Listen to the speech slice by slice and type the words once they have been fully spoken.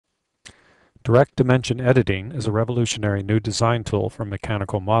Direct dimension editing is a revolutionary new design tool for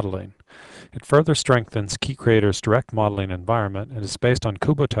mechanical modeling. It further strengthens KeyCreator's direct modeling environment and is based on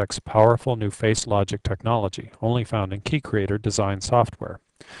Kubotek's powerful new face logic technology, only found in KeyCreator design software.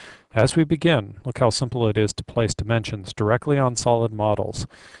 As we begin, look how simple it is to place dimensions directly on solid models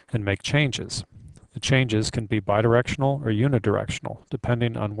and make changes. The changes can be bidirectional or unidirectional,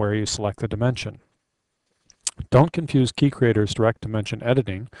 depending on where you select the dimension. Don't confuse KeyCreator's direct dimension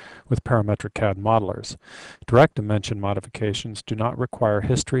editing with parametric CAD modelers. Direct dimension modifications do not require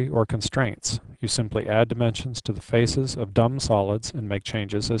history or constraints. You simply add dimensions to the faces of dumb solids and make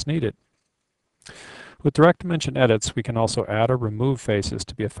changes as needed. With direct dimension edits, we can also add or remove faces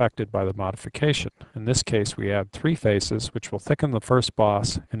to be affected by the modification. In this case, we add 3 faces, which will thicken the first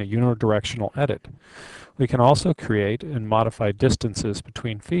boss in a unidirectional edit. We can also create and modify distances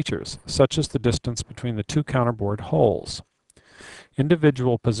between features, such as the distance between the 2 counterbore holes.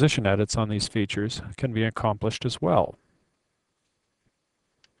 Individual position edits on these features can be accomplished as well.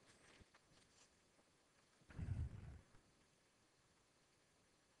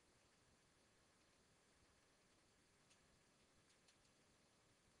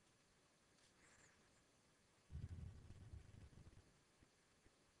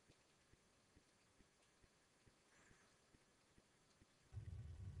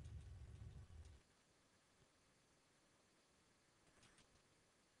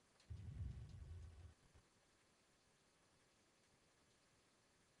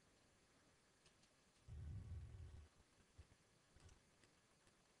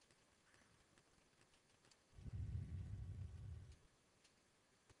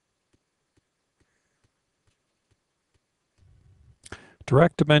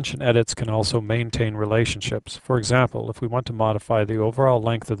 Direct dimension edits can also maintain relationships. For example, if we want to modify the overall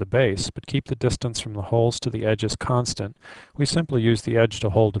length of the base, but keep the distance from the holes to the edges constant, we simply use the edge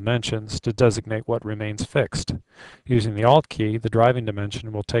to hole dimensions to designate what remains fixed. Using the Alt key, the driving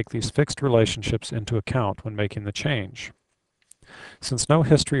dimension will take these fixed relationships into account when making the change. Since no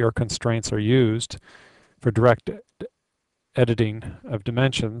history or constraints are used for direct editing of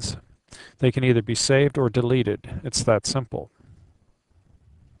dimensions, they can either be saved or deleted. It's that simple.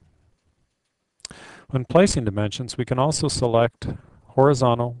 When placing dimensions, we can also select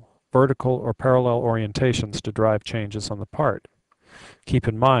horizontal, vertical, or parallel orientations to drive changes on the part. Keep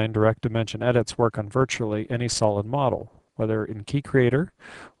in mind, direct dimension edits work on virtually any solid model, whether in KeyCreator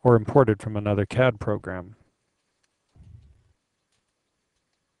or imported from another CAD program.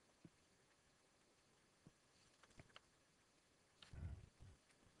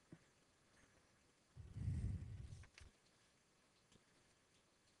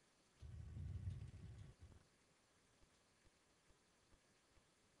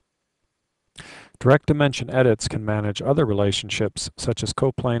 Direct dimension edits can manage other relationships such as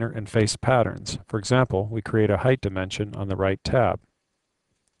coplanar and face patterns. For example, we create a height dimension on the right tab.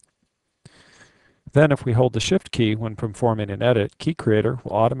 Then if we hold the Shift key when performing an edit, KeyCreator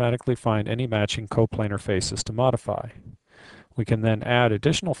will automatically find any matching coplanar faces to modify. We can then add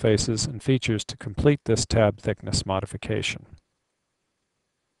additional faces and features to complete this tab thickness modification.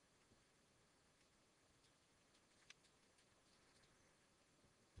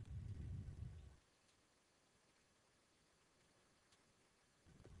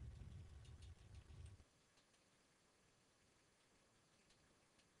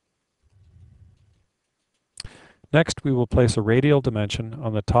 Next, we will place a radial dimension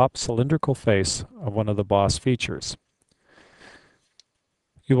on the top cylindrical face of one of the boss features.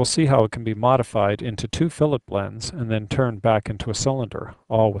 You will see how it can be modified into 2 fillet blends and then turned back into a cylinder,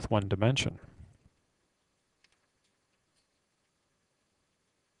 all with 1 dimension.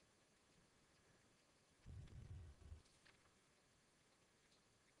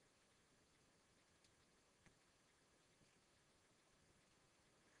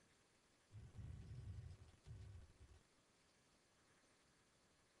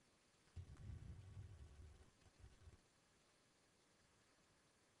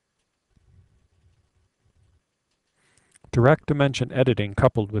 Direct dimension editing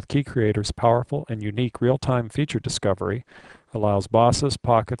coupled with KeyCreator's powerful and unique real-time feature discovery allows bosses,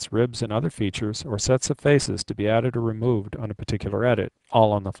 pockets, ribs, and other features or sets of faces to be added or removed on a particular edit,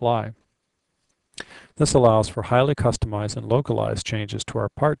 all on the fly. This allows for highly customized and localized changes to our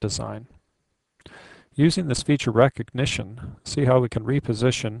part design. Using this feature recognition, see how we can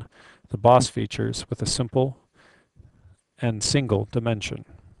reposition the boss features with a simple and single dimension.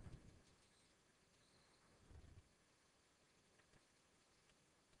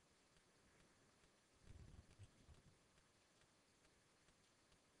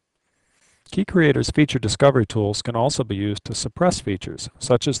 KeyCreator's feature discovery tools can also be used to suppress features,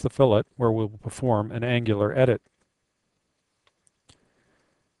 such as the fillet, where we'll perform an angular edit.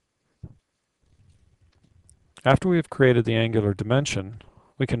 After we have created the angular dimension,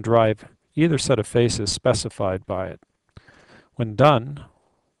 we can drive either set of faces specified by it. When done,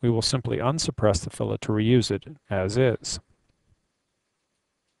 we will simply unsuppress the fillet to reuse it as is.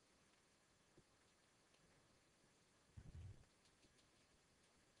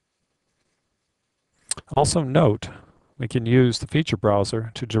 Also note, we can use the feature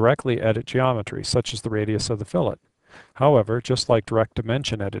browser to directly edit geometry, such as the radius of the fillet. However, just like direct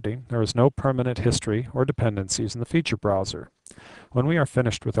dimension editing, there is no permanent history or dependencies in the feature browser. When we are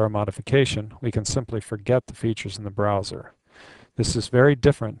finished with our modification, we can simply forget the features in the browser. This is very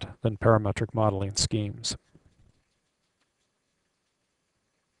different than parametric modeling schemes.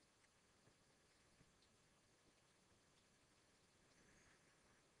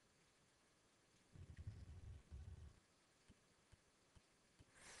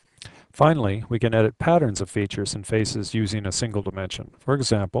 Finally, we can edit patterns of features and faces using a single dimension. For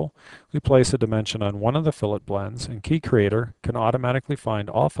example, we place a dimension on one of the fillet blends, and KeyCreator can automatically find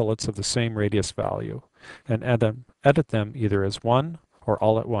all fillets of the same radius value and edit them either as one or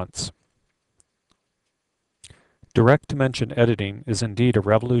all at once. Direct dimension editing is indeed a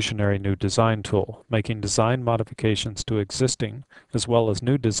revolutionary new design tool, making design modifications to existing as well as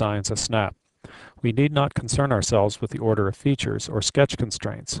new designs a snap. We need not concern ourselves with the order of features or sketch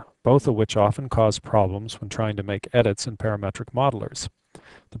constraints, both of which often cause problems when trying to make edits in parametric modelers.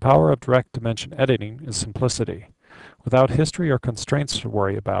 The power of direct dimension editing is simplicity. Without history or constraints to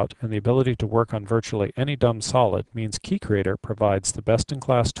worry about, and the ability to work on virtually any dumb solid means KeyCreator provides the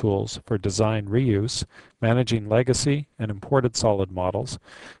best-in-class tools for design reuse, managing legacy and imported solid models,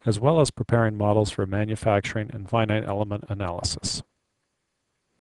 as well as preparing models for manufacturing and finite element analysis.